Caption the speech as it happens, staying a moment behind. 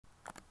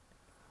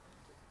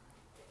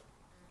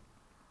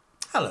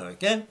Hello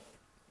again.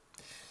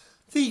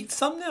 The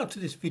thumbnail to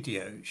this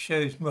video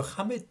shows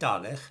Mohammed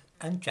Dalek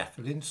and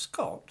Jacqueline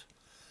Scott,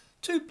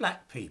 two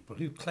black people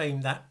who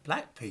claim that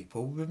black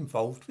people were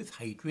involved with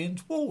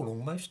Hadrian's Wall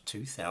almost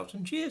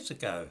 2,000 years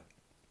ago.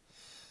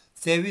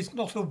 There is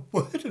not a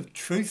word of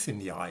truth in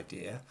the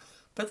idea,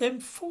 but then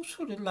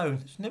falsehood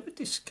alone has never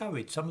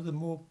discouraged some of the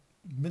more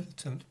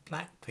militant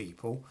black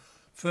people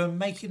from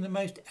making the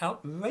most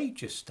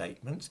outrageous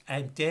statements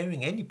and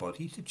daring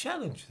anybody to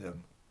challenge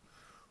them.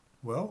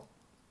 Well,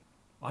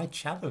 I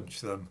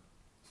challenge them.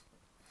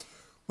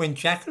 When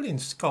Jacqueline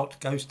Scott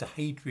goes to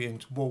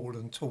Hadrian's Wall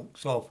and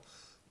talks of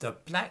the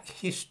black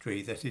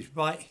history that is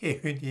right here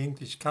in the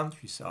English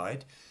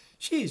countryside,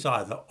 she is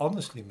either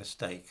honestly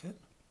mistaken,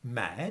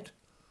 mad,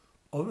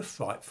 or a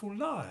frightful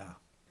liar.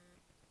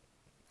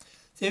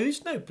 There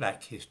is no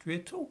black history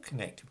at all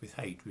connected with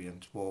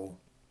Hadrian's Wall.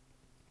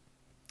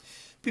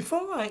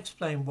 Before I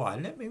explain why,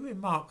 let me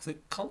remark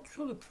that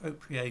cultural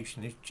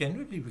appropriation is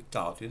generally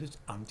regarded as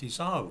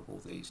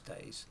undesirable these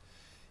days.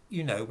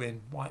 You know,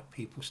 when white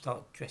people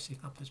start dressing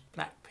up as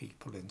black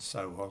people and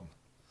so on.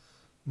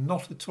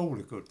 Not at all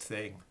a good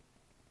thing.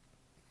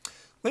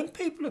 When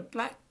people of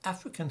black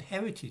African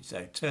heritage,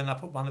 though, turn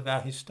up at one of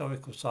our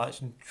historical sites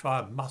and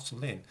try and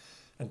muscle in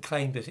and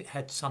claim that it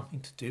had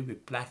something to do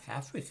with black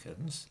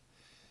Africans,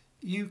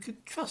 you can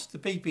trust the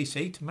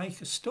BBC to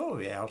make a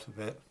story out of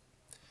it.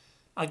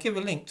 I give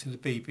a link to the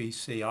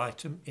BBC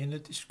item in the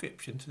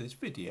description to this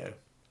video.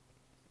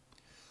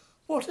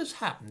 What has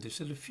happened is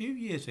that a few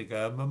years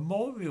ago a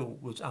memorial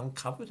was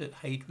uncovered at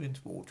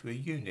Hadrian's Wall to a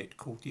unit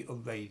called the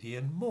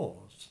Aurelian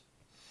Moors.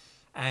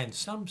 And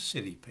some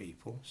silly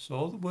people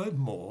saw the word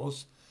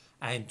Moors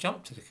and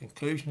jumped to the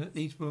conclusion that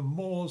these were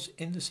Moors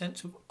in the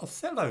sense of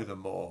Othello the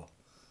Moor,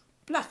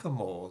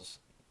 blackamoors,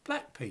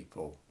 black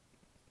people.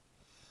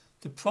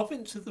 The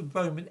province of the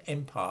Roman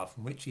Empire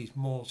from which these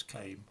Moors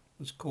came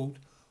was called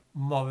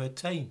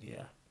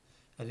Mauritania,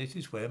 and it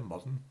is where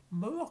modern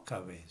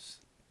Morocco is.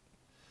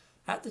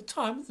 At the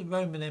time of the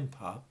Roman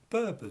Empire,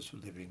 Berbers were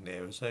living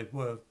there as they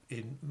were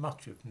in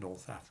much of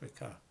North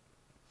Africa.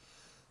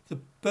 The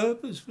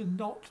Berbers were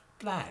not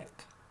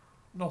black,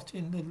 not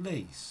in the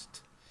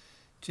least.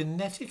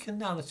 Genetic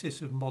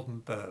analysis of modern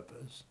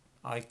Berbers,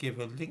 I give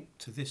a link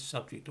to this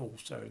subject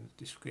also in the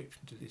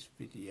description to this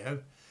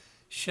video,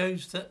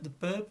 shows that the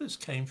Berbers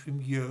came from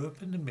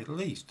Europe and the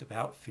Middle East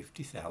about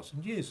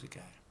 50,000 years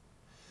ago.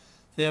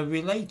 They are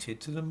related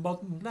to the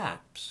modern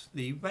Lapps,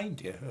 the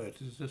reindeer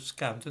herders of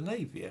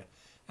Scandinavia,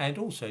 and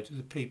also to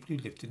the people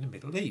who lived in the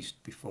Middle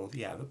East before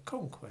the Arab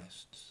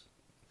conquests.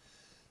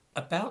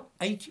 About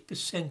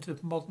 80%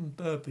 of modern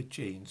Berber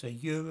genes are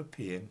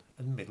European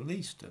and Middle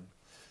Eastern,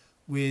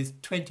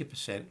 with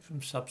 20%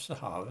 from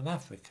sub-Saharan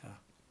Africa.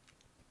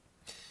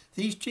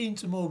 These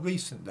genes are more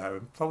recent though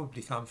and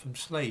probably come from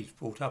slaves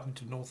brought up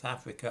into North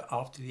Africa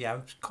after the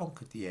Arabs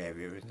conquered the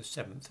area in the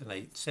 7th and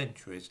 8th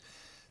centuries.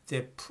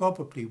 There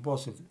probably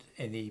wasn't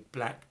any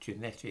black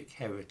genetic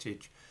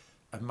heritage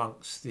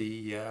amongst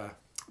the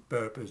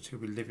Berbers who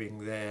were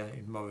living there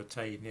in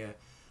Mauritania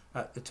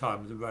at the time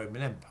of the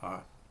Roman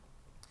Empire.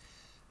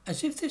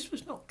 As if this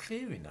was not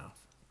clear enough,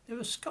 there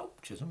are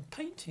sculptures and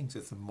paintings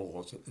of the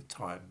Moors at the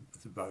time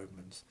of the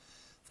Romans.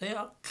 They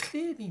are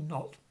clearly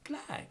not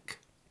black.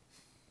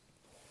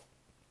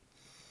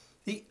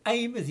 The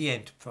aim of the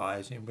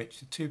enterprise in which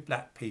the two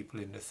black people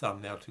in the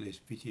thumbnail to this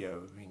video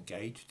are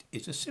engaged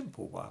is a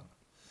simple one.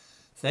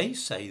 They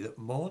say that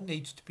more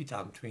needs to be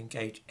done to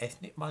engage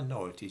ethnic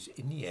minorities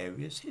in the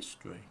area's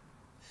history.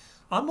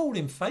 I'm all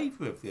in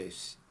favour of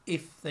this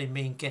if they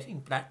mean getting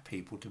black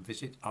people to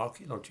visit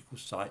archaeological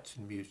sites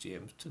and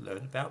museums to learn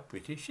about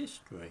British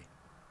history.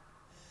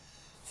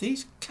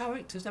 These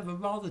characters have a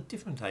rather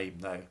different aim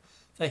though.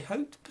 They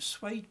hope to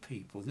persuade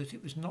people that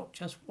it was not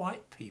just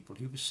white people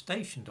who were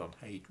stationed on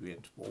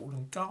Hadrian's Wall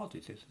and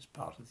guarded it as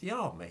part of the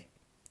army.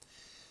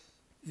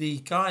 The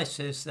guy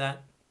says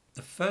that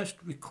the first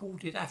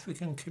recorded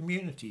African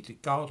community to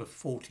guard a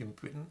fort in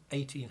Britain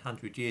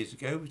 1800 years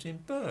ago was in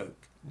Berg,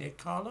 near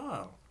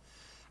Carlisle.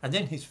 And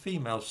then his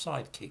female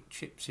sidekick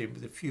chips in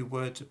with a few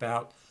words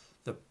about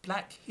the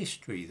black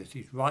history that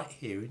is right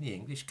here in the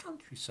English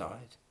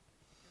countryside.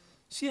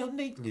 See how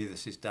neatly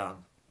this is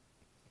done?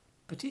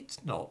 But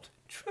it's not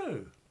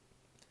true.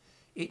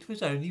 It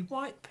was only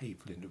white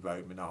people in the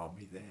Roman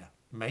army there,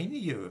 mainly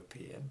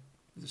European,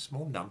 with a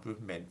small number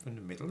of men from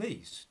the Middle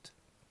East.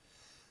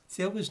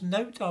 There was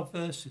no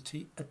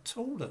diversity at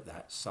all at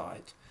that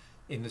site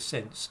in the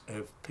sense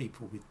of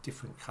people with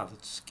different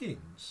coloured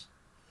skins.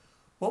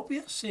 What we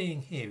are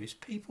seeing here is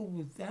people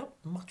without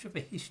much of a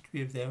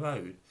history of their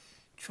own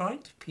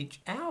trying to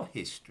pinch our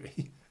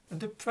history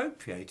and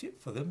appropriate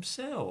it for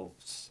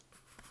themselves.